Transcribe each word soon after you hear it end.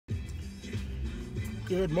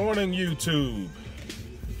Good morning, YouTube,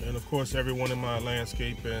 and of course everyone in my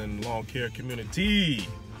landscape and lawn care community.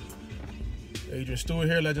 Adrian Stewart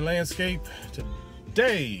here, Legend Landscape.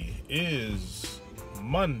 Today is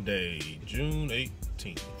Monday, June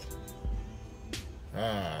 18th.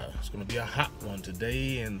 It's gonna be a hot one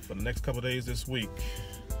today and for the next couple days this week.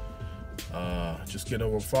 Just getting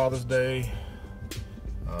over Father's Day.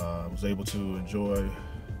 I was able to enjoy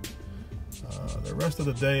the rest of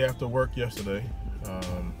the day after work yesterday.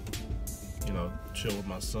 Chill with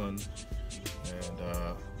my son, and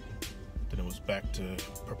then it was back to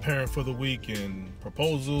preparing for the week and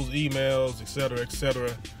proposals, emails,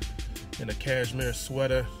 etc., in a cashmere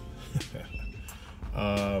sweater.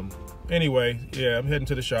 Anyway, yeah, I'm heading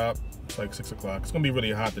to the shop. It's like 6 o'clock. It's gonna be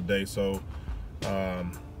really hot today, so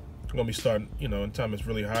I'm gonna be starting, anytime it's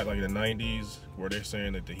really hot, like in the 90s, where they're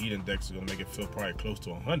saying that the heat index is gonna make it feel probably close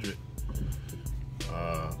to 100.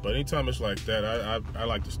 But anytime it's like that, I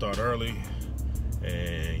like to start early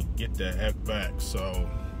and get the heck back. So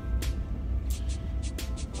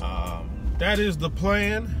that is the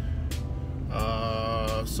plan.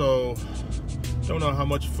 So don't know how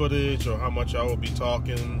much footage or how much I will be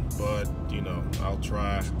talking, but I'll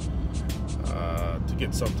try to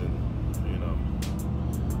get something,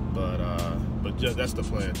 but just, that's the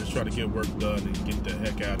plan. Just try to get work done and get the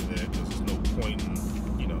heck out of there, because there's no point in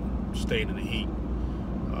staying in the heat.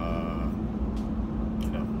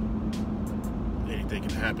 Anything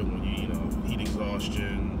can happen when you heat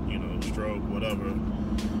exhaustion, stroke, whatever.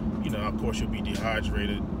 Of course you'll be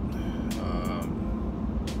dehydrated.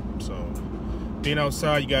 So being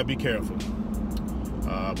outside, you gotta be careful.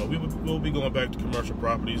 But we'll be going back to commercial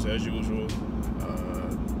properties as usual,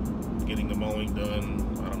 getting the mowing done.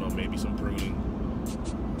 I don't know, maybe some pruning,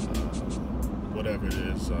 whatever it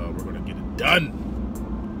is. We're gonna get it done.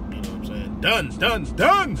 You know what I'm saying?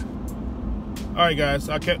 Done. All right, guys,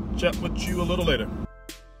 I'll catch up with you a little later.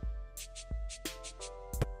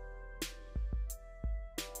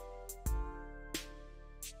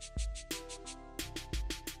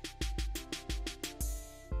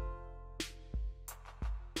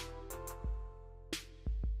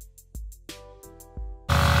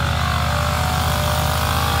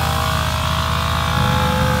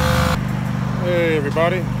 Hey,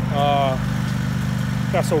 everybody.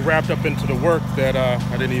 Got so wrapped up into the work that I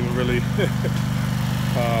didn't even really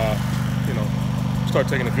start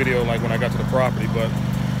taking a video like when I got to the property. But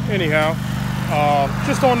anyhow,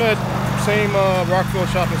 just on that same Rockville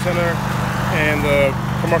Shopping Center and the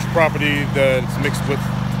commercial property that's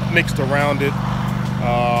mixed around it.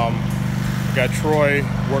 Got Troy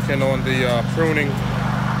working on the pruning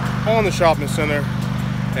on the shopping center,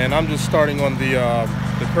 and I'm just starting on the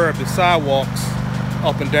curb, the sidewalks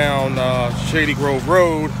up and down Shady Grove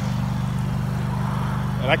Road.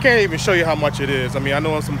 And I can't even show you how much it is. I mean, I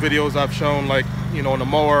know in some videos I've shown, like, on the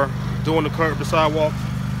mower doing the curb, the sidewalk,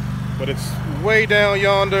 but it's way down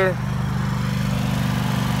yonder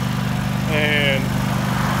and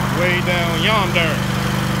way down yonder.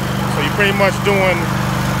 So you're pretty much doing,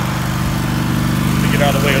 to get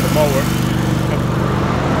out of the way of the mower,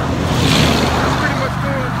 pretty much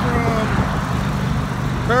going from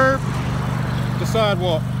curb to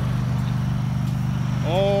sidewalk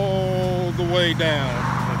all the way down.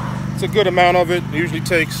 It's a good amount of it. It usually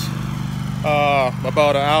takes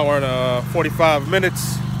about an hour and 45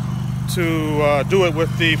 minutes to do it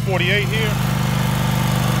with the 48 here.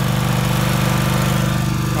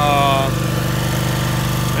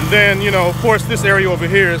 And then, of course, this area over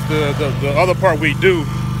here is the other part we do.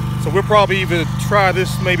 So we'll probably either try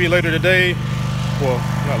this maybe later today. Well,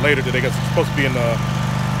 not later today, because it's supposed to be in the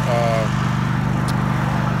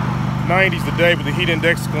 90s today, but the heat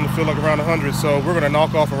index is going to feel like around 100. So we're going to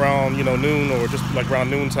knock off around noon, or just like around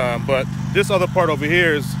noon time. But this other part over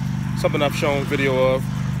here is something I've shown video of,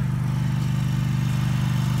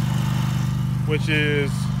 which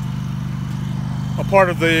is a part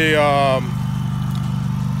of the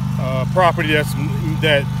property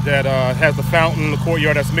that has the fountain, the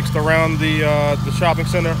courtyard that's mixed around the shopping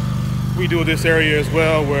center. We do this area as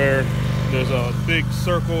well, where there's a big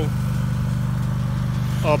circle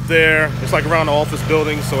up there. It's like around the office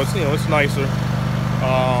building, so it's it's nicer.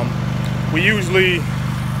 We usually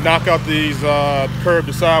knock out these curb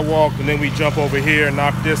to sidewalk, and then we jump over here and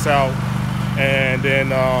knock this out, and then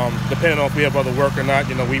depending on if we have other work or not,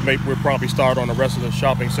 we'll probably start on the rest of the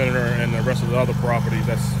shopping center and the rest of the other properties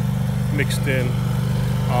that's mixed in.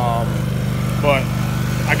 But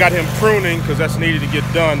I got him pruning because that's needed to get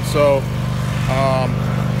done. So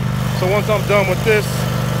once I'm done with this,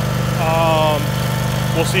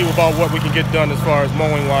 we'll see about what we can get done as far as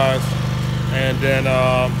mowing wise, and then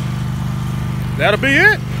that'll be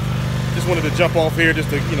it. Just wanted to jump off here just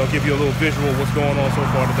to, you know, give you a little visual of what's going on so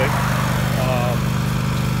far today.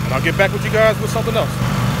 And I'll get back with you guys with something else.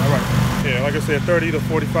 All right. Yeah, like I said, 30 to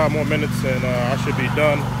 45 more minutes and I should be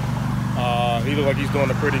done. He looks like he's doing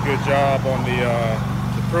a pretty good job on the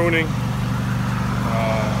pruning.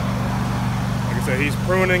 Like I said, he's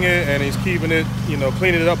pruning it and he's keeping it, you know,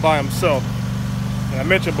 cleaning it up by himself. And I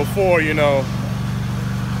mentioned before, you know,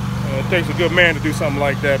 it takes a good man to do something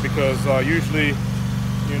like that because usually,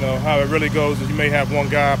 you know, how it really goes is you may have one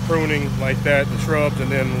guy pruning like that, the shrubs,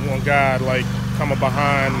 and then one guy like coming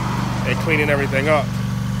behind and cleaning everything up.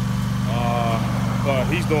 But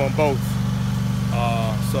he's doing both.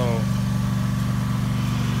 So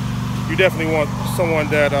you definitely want someone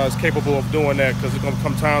that is capable of doing that because there's going to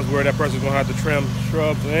come times where that person's going to have to trim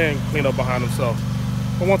shrubs and clean up behind himself.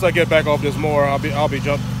 But once I get back off this mower, I'll be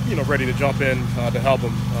ready to jump in to help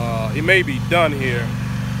him. He may be done here.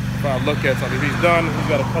 If I look at something, if he's done, he's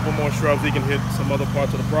got a couple more shrubs. He can hit some other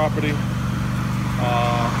parts of the property, and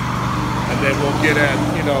then we'll get at,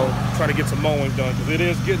 you know, try to get some mowing done because it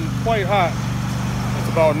is getting quite hot. It's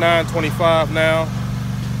about 9:25 now,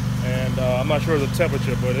 and I'm not sure of the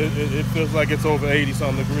temperature, but it feels like it's over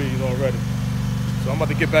 80-something degrees already. So I'm about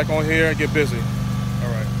to get back on here and get busy.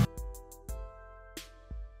 All right.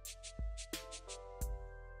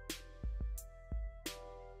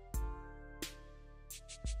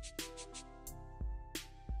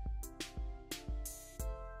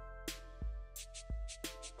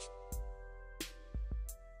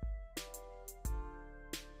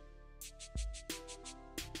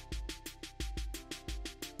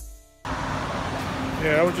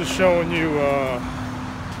 Yeah, I was just showing you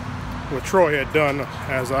what Troy had done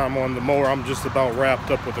as I'm on the mower. I'm just about wrapped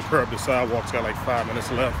up with the curb. The sidewalk's got like 5 minutes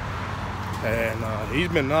left. And he's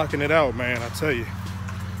been knocking it out, man, I tell you.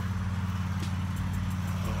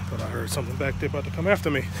 But I heard something back there about to come after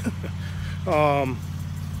me.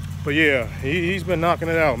 But yeah, he's been knocking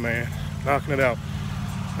it out, man. Knocking it out.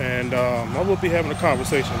 And I will be having a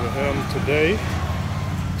conversation with him today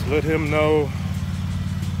to let him know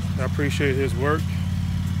I appreciate his work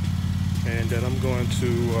and that I'm going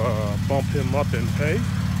to bump him up in pay.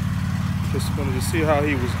 Just wanted to see how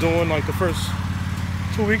he was doing. Like the first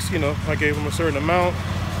 2 weeks, you know, I gave him a certain amount.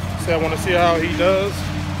 So I want to see how he does.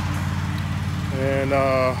 And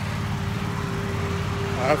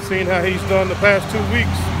I've seen how he's done the past 2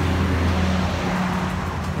 weeks.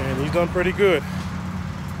 And he's done pretty good.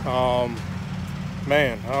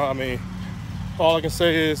 Man, I mean, all I can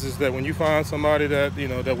say is that when you find somebody that, you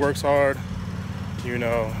know, that works hard, you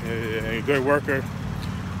know, a good worker,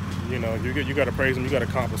 you know, you got to praise him. You got to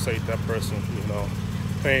compensate that person, you know,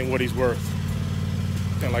 paying what he's worth.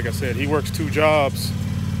 And like I said, he works 2 jobs,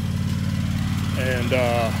 and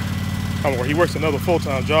he works another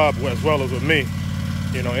full-time job as well as with me,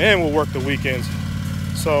 you know, and we'll work the weekends.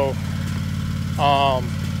 So,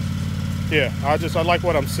 yeah, I like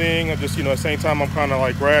what I'm seeing. I just, you know, at the same time, I'm kind of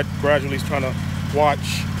like gradually trying to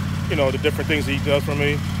watch, you know, the different things he does for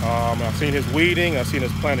me. I've seen his weeding, I've seen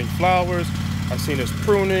his planting flowers, I've seen his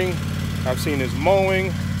pruning, I've seen his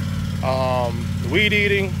mowing, the weed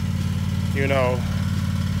eating, you know,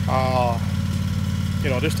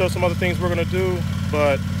 there's still some other things we're gonna do,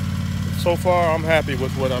 but so far I'm happy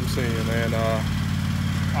with what I'm seeing. And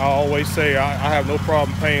I always say I have no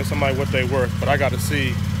problem paying somebody what they're worth, but I got to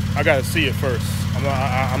see it first.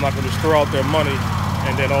 I'm not going to just throw out their money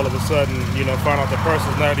and then all of a sudden, you know, find out the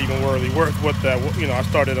person's not even really worth what that, you know, I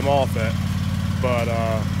started him off at. But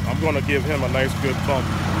I'm going to give him a nice good bump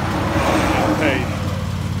in pay,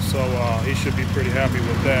 so he should be pretty happy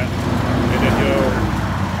with that. And then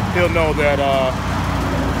he'll know that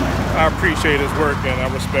I appreciate his work and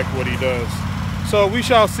I respect what he does. So we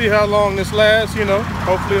shall see how long this lasts, you know.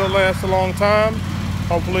 Hopefully it'll last a long time.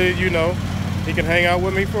 Hopefully, you know, he can hang out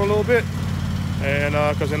with me for a little bit. And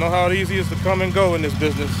because I know how easy it is to come and go in this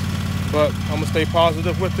business. But I'm going to stay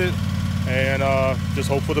positive with it and just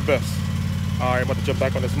hope for the best. All right, I'm about to jump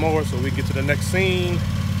back on this mower so we can get to the next scene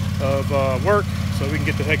of work so we can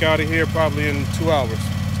get the heck out of here probably in 2 hours.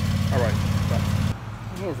 All right,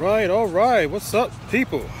 bye. All right. What's up,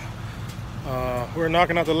 people? We're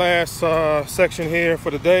knocking out the last section here for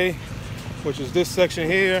the day, which is this section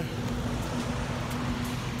here.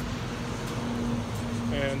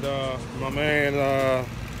 And my man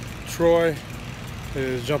Troy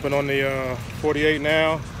is jumping on the 48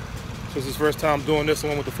 now. This is his first time doing this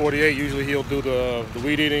one with the 48. Usually he'll do the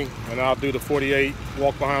weed eating, and I'll do the 48,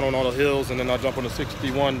 walk behind on all the hills, and then I'll jump on the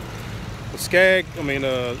 61, the Skag.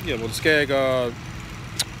 The Skag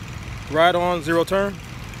ride-on zero turn,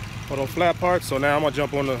 on flat parts. So now I'm gonna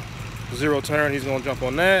jump on the zero turn. He's gonna jump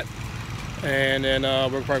on that, and then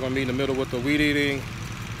we're probably gonna meet in the middle with the weed eating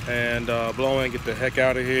and blowing, get the heck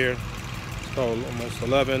out of here. So almost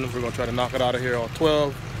 11. We're gonna try to knock it out of here on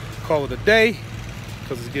 12. Call it a day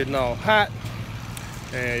because it's getting all hot.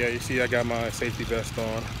 And yeah, you see I got my safety vest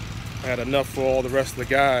on. I had enough for all the rest of the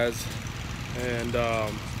guys, and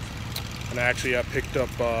actually I picked up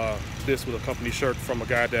this with a company shirt from a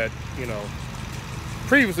guy that, you know,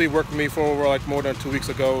 previously worked with me for like more than 2 weeks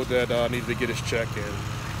ago that needed to get his check, and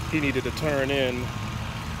he needed to turn in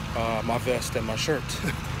my vest and my shirt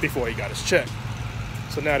before he got his check.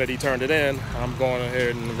 So now that he turned it in, I'm going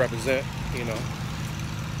ahead and represent, you know,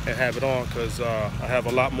 and have it on, because I have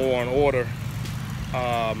a lot more on order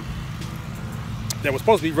that was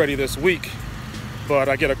supposed to be ready this week, but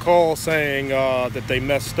I get a call saying that they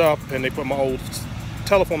messed up and they put my old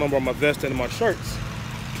telephone number on my vest and my shirts,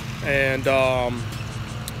 and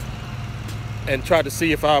tried to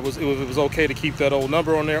see if it was okay to keep that old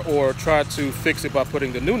number on there, or try to fix it by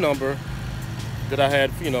putting the new number that I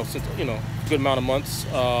had, you know, since, you know, good amount of months.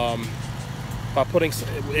 By putting,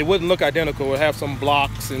 it wouldn't look identical. It would have some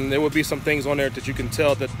blocks, and there would be some things on there that you can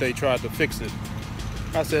tell that they tried to fix it.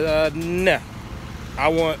 I said, nah, I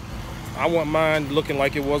want mine looking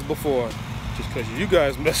like it was before, just because you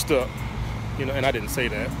guys messed up, you know. And I didn't say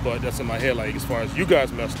that, but that's in my head. Like, as far as you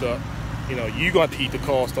guys messed up, you know, you got to eat the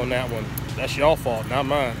cost on that one. That's your fault, not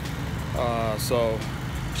mine. So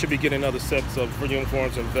should be getting other sets of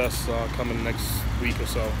uniforms and vests coming next week or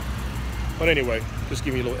so. But anyway, just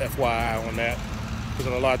give me a little FYI on that,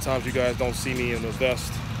 because a lot of times you guys don't see me in the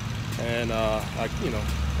vest, and I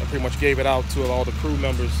pretty much gave it out to all the crew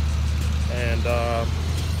members. And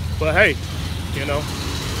but hey, you know,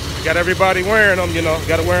 I got everybody wearing them. You know,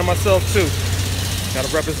 got to wear them myself too. Got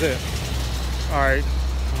to represent. All right,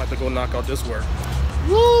 I'm about to go knock out this work.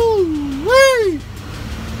 Woo-wee!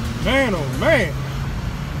 Man, oh man,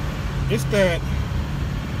 it's that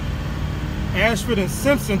Ashford and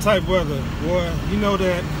Simpson type weather, boy. You know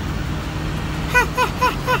that.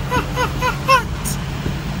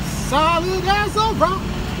 Solid as a rock,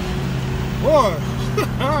 boy.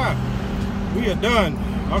 We are done.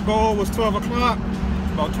 Our goal was 12 o'clock.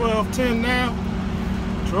 About 12:10 now.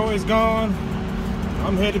 Troy's gone.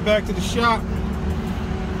 I'm headed back to the shop.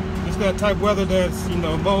 It's that type of weather that's, you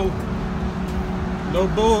know, no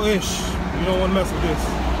bullish. You don't want to mess with this.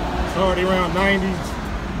 It's already around 90s.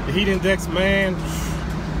 The heat index, man,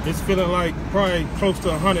 it's feeling like probably close to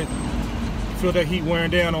 100. Feel that heat wearing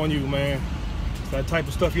down on you, man. It's that type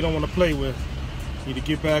of stuff you don't want to play with. You need to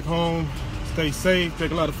get back home, stay safe,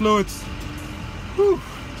 drink a lot of fluids. Whew.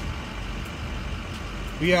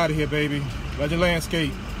 We out of here, baby. Legend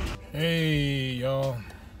Landscape. Hey, y'all.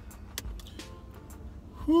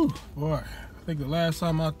 Whew, boy. I think the last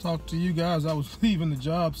time I talked to you guys, I was leaving the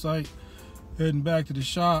job site, heading back to the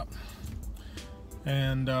shop.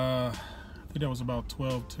 And I think that was about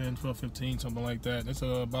 12:10, 12:15, something like that. It's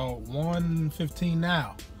about 1:15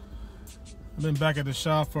 now. I've been back at the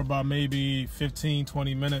shop for about maybe 15,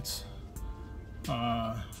 20 minutes.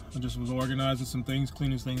 I just was organizing some things,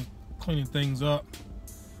 cleaning things up,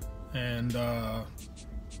 and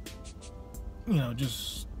you know,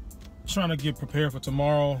 just trying to get prepared for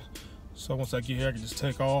tomorrow. So once I get here, I can just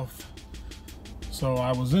take off. So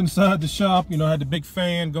I was inside the shop, you know, I had the big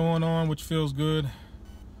fan going on, which feels good.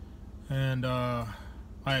 And I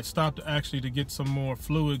had stopped actually to get some more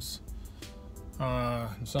fluids,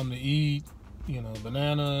 something to eat, you know,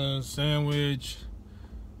 bananas, sandwich,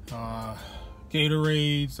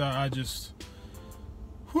 Gatorades. I just,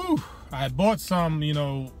 whew, I had bought some, you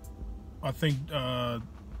know, I think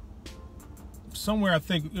somewhere, I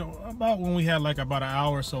think, you know, about when we had like about an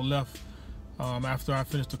hour or so left, after I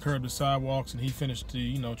finished the curb, the sidewalks, and he finished the,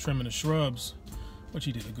 you know, trimming the shrubs, which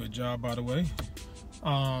he did a good job, by the way.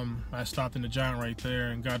 I stopped in the Giant right there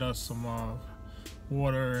and got us some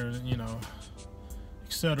water, you know,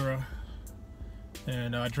 etc.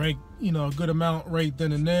 And I drank, you know, a good amount right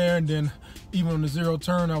then and there. And then even on the zero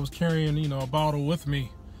turn, I was carrying, you know, a bottle with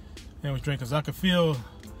me and was drinking, because I could feel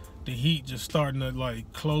the heat just starting to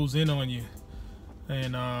like close in on you,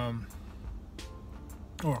 and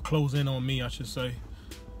or close in on me, I should say.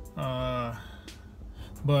 But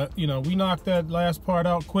you know, we knocked that last part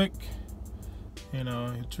out quick. You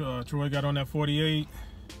know, Troy got on that 48,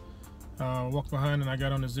 walked behind, and I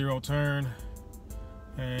got on the zero turn.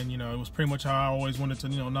 And you know, it was pretty much how I always wanted to,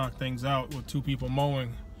 you know, knock things out, with two people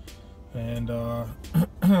mowing. And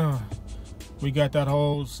we got that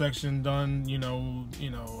whole section done, you know,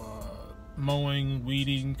 mowing,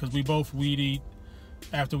 weeding, because we both weed eat.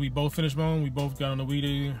 After we both finished mowing, we both got on the weed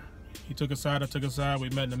eater. He took a side, I took a side. We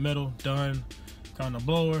met in the middle, done. Got on the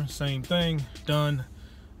blower, same thing, done.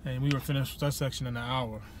 and we were finished with that section in an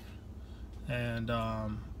hour. And I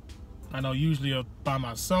know usually by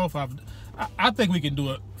myself, I think we can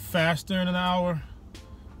do it faster in an hour.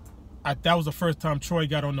 That was the first time Troy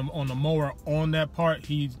got on the mower on that part.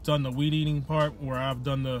 He's done the weed eating part where I've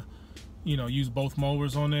done the, use both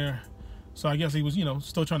mowers on there. So I guess he was,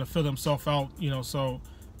 still trying to fill himself out, so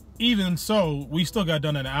even so, we still got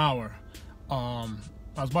done in an hour. I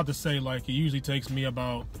was about to say, like, it usually takes me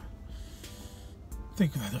about, I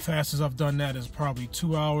think the fastest I've done that is probably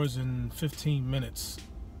 2 hours and 15 minutes,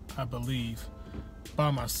 I believe,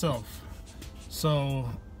 by myself. So,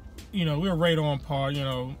 we were right on par,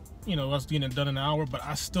 us getting it done in an hour, but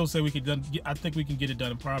I still say I think we can get it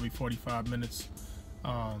done in probably 45 minutes.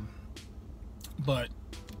 But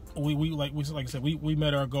we like I said, we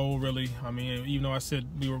met our goal, really. I mean, even though I said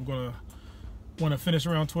we were gonna want to finish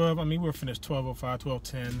around 12, I mean, we were finished 12:05,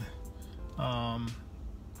 12:10.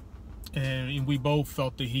 And we both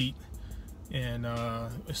felt the heat, and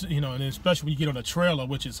and especially when you get on a trailer,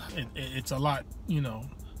 which is it's a lot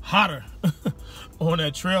hotter on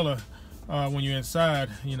that trailer when you're inside.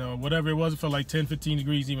 Whatever it was, it felt like 10-15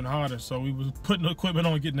 degrees even hotter. So we was putting the equipment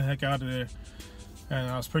on, getting the heck out of there, and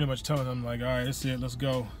I was pretty much telling them, like, all right, that's it, let's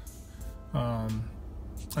go.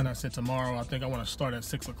 And I said tomorrow I think I want to start at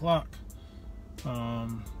 6 o'clock,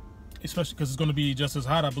 especially because it's going to be just as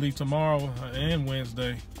hot, I believe, tomorrow and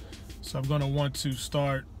Wednesday. So I'm going to want to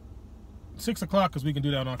start 6 o'clock because we can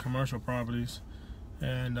do that on commercial properties,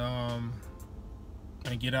 and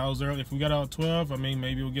get out early. If we got out at 12, I mean,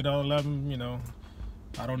 maybe we'll get out at 11.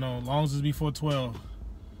 I don't know, as long as it's before 12,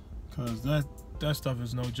 because that stuff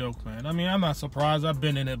is no joke, man. I mean, I'm not surprised. I've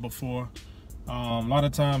been in it before. A lot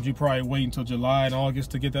of times you probably wait until July and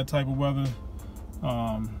August to get that type of weather.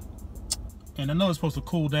 And I know it's supposed to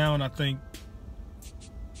cool down, I think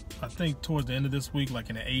towards the end of this week, like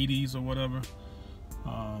in the 80s or whatever.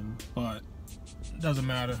 But it doesn't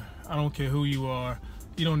matter. I don't care who you are.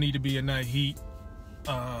 You don't need to be in that heat,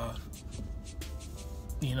 all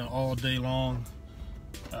day long.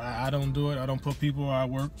 I don't do it. I don't put people I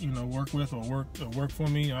work with or work for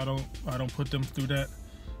me. I don't put them through that.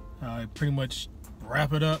 I pretty much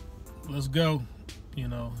wrap it up. Let's go.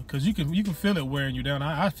 Because you can feel it wearing you down.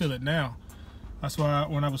 I feel it now. That's why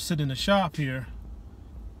when I was sitting in the shop here,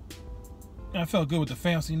 I felt good with the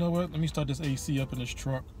fan. So you know what? Let me start this AC up in this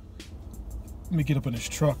truck. Let me get up in this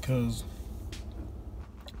truck, because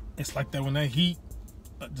it's like that when that heat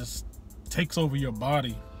just takes over your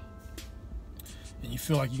body. And you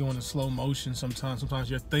feel like you're going in slow motion sometimes. Sometimes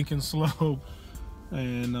you're thinking slow.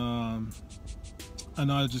 And I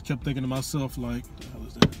know I just kept thinking to myself, like, what the hell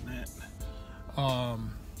is that and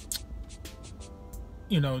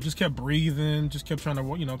that? Just kept breathing. Just kept trying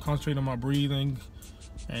to, concentrate on my breathing.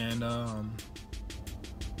 And, I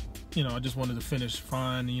just wanted to finish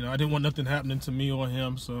fine. I didn't want nothing happening to me or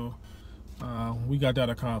him. So we got that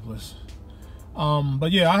accomplished.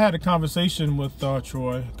 But yeah, I had a conversation with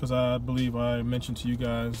Troy, because I believe I mentioned to you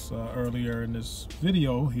guys earlier in this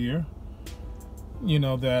video here,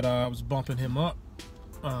 that I was bumping him up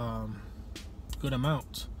good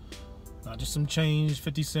amount. Not just some change,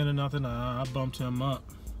 50 cents or nothing. I bumped him up.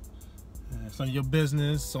 It's none of your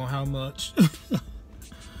business on how much.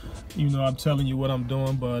 I'm telling you what I'm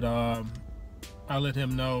doing, but I let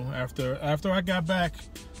him know after I got back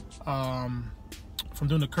from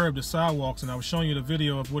doing the curb to sidewalks, and I was showing you the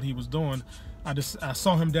video of what he was doing. I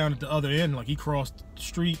saw him down at the other end, like he crossed the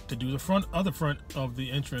street to do the other front of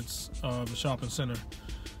the entrance of the shopping center.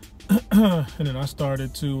 And then I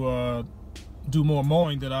started to do more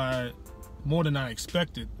mowing more than I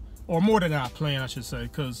expected, or more than I planned, I should say,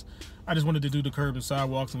 because I just wanted to do the curb and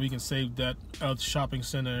sidewalks, and we can save that shopping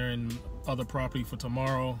center and other property for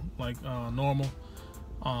tomorrow, like normal.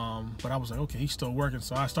 But I was like, okay, he's still working,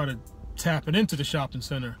 so I started tapping into the shopping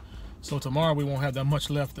center. So tomorrow we won't have that much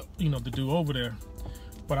left, to do over there.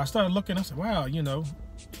 But I started looking. I said, wow,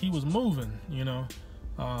 he was moving.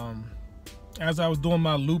 As I was doing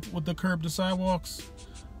my loop with the curb to sidewalks,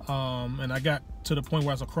 and I got to the point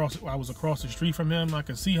where I was across the street from him, I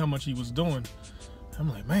could see how much he was doing. I'm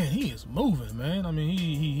like, man, he is moving, man. I mean,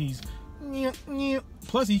 he's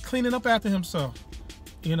plus he's cleaning up after himself.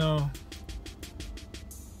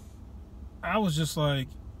 I was just like,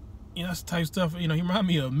 that's the type of stuff. He reminded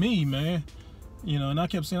me of me, man. And I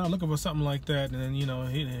kept saying, I'm looking for something like that, and then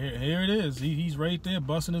here it is. He's right there,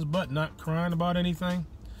 busting his butt, not crying about anything.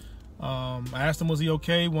 I asked him, was he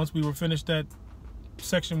okay once we were finished that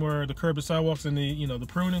section where the curb and sidewalks and the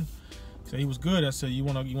pruning. So he was good. I said, you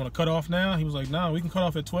want to cut off now? He was like, nah, we can cut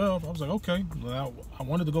off at 12. I was like, okay. Well, I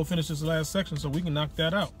wanted to go finish this last section so we can knock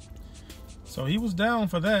that out. So he was down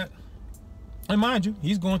for that. And mind you,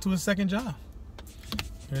 he's going to his second job.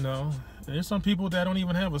 You know, there's some people that don't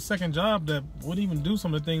even have a second job that wouldn't even do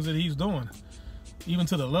some of the things that he's doing, even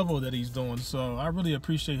to the level that he's doing. So I really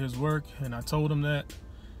appreciate his work, and I told him that.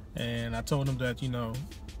 And I told him that, you know,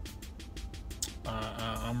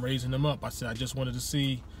 I'm raising him up. I said I just wanted to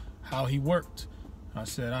see how he worked. I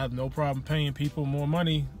said I have no problem paying people more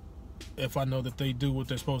money if I know that they do what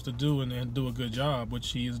they're supposed to do and do a good job,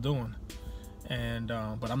 which he is doing. And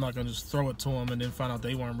but I'm not gonna just throw it to them and then find out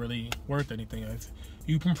they weren't really worth anything. If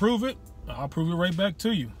you can prove it, I'll prove it right back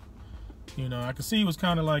to you. You know, I could see he was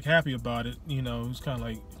kind of like happy about it. You know, he was kind of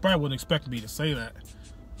like, probably wouldn't expect me to say that.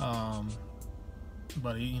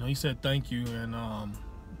 But he, you know, he said thank you, and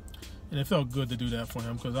it felt good to do that for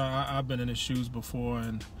him, because I've been in his shoes before,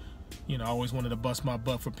 and you know, I always wanted to bust my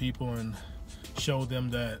butt for people and show them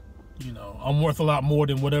that, you know, I'm worth a lot more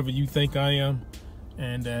than whatever you think I am.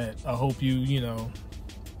 And that I hope you know,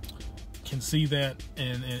 can see that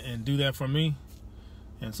and do that for me.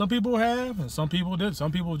 And some people have, and some people did.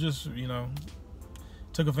 Some people just, you know,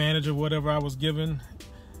 took advantage of whatever I was given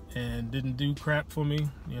and didn't do crap for me.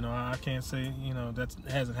 You know, I can't say, you know, that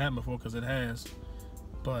hasn't happened before, because it has.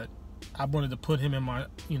 But I wanted to put him in my,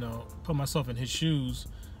 you know, put myself in his shoes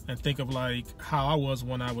and think of like how I was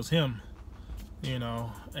when I was him. You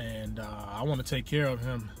know, and I want to take care of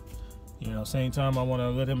him. You know, same time I want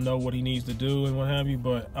to let him know what he needs to do and what have you,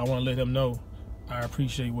 but I want to let him know I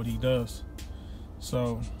appreciate what he does.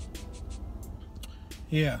 So,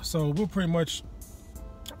 yeah, so we'll pretty much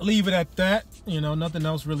leave it at that. You know, nothing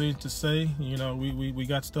else really to say. You know, we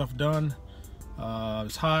got stuff done.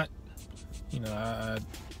 It's hot. You know, I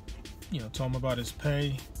told him about his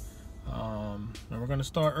pay. And we're gonna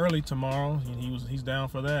start early tomorrow. And he's down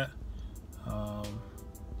for that.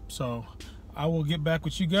 So I will get back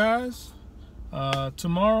with you guys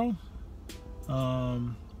tomorrow. I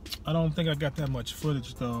don't think I got that much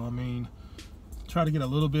footage though. I mean, try to get a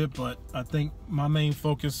little bit, but I think my main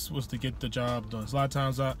focus was to get the job done. So a lot of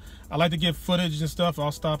times I like to get footage and stuff.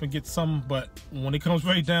 I'll stop and get some, but when it comes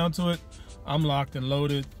right down to it, I'm locked and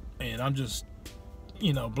loaded, and I'm just,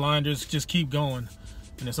 you know, blinders, just keep going.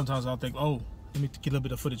 And then sometimes I'll think, oh, let me get a little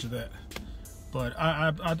bit of footage of that. But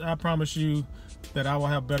I promise you that I will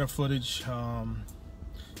have better footage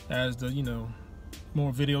as the, you know,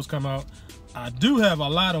 more videos come out. I do have a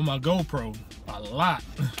lot on my GoPro, a lot.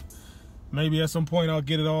 Maybe at some point I'll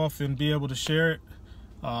get it off and be able to share it.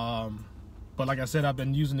 But like I said, I've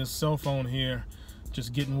been using this cell phone here,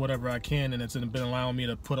 just getting whatever I can, and it's been allowing me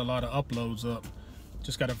to put a lot of uploads up.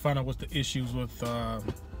 Just got to find out what's the issues with,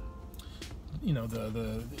 you know,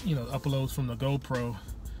 the uploads from the GoPro.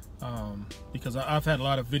 Because I've had a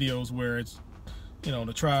lot of videos where it's, you know,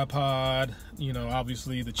 the tripod, you know,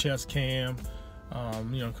 obviously the chest cam,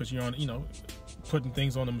 you know, because you're on, you know, putting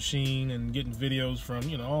things on the machine and getting videos from,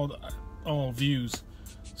 you know, all views.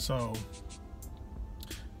 So,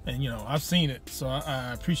 and you know, I've seen it, so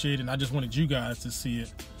I appreciate it, and I just wanted you guys to see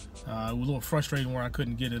it. It was a little frustrating where I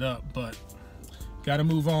couldn't get it up, but gotta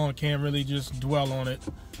move on. Can't really just dwell on it.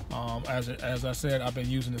 As I said, I've been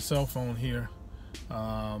using the cell phone here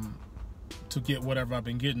to get whatever I've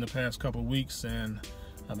been getting the past couple weeks, and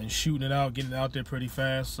I've been shooting it out, getting it out there pretty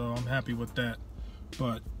fast, so I'm happy with that.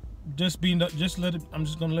 But I'm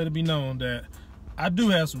just gonna let it be known that I do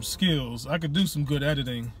have some skills. I could do some good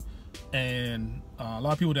editing, and a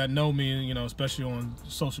lot of people that know me, you know, especially on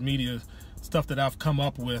social media, stuff that I've come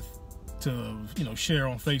up with to, you know, share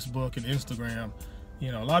on Facebook and Instagram.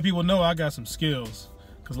 You know, a lot of people know I got some skills,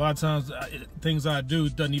 because a lot of times things I do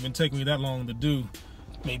doesn't even take me that long to do.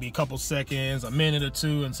 Maybe a couple seconds, a minute or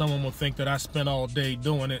two, and someone will think that I spent all day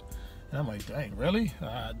doing it. And I'm like, dang, really?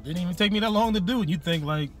 Didn't even take me that long to do it. You think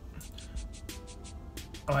like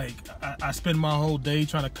I spend my whole day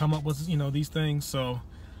trying to come up with, you know, these things. So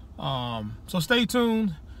so stay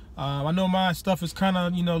tuned. I know my stuff is kind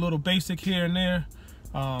of, you know, a little basic here and there,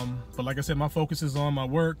 but like I said, my focus is on my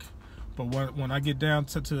work. But when I get down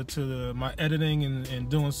to my editing and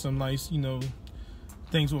doing some nice, you know,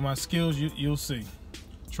 things with my skills, you'll see.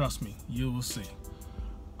 Trust me, you will see.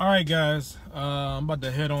 All right, guys, I'm about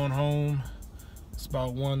to head on home. It's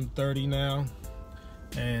about 1:30 now,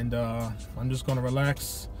 and I'm just gonna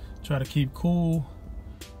relax, try to keep cool,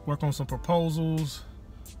 work on some proposals,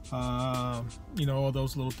 you know, all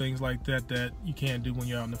those little things like that that you can't do when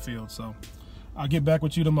you're out in the field. So I'll get back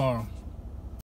with you tomorrow.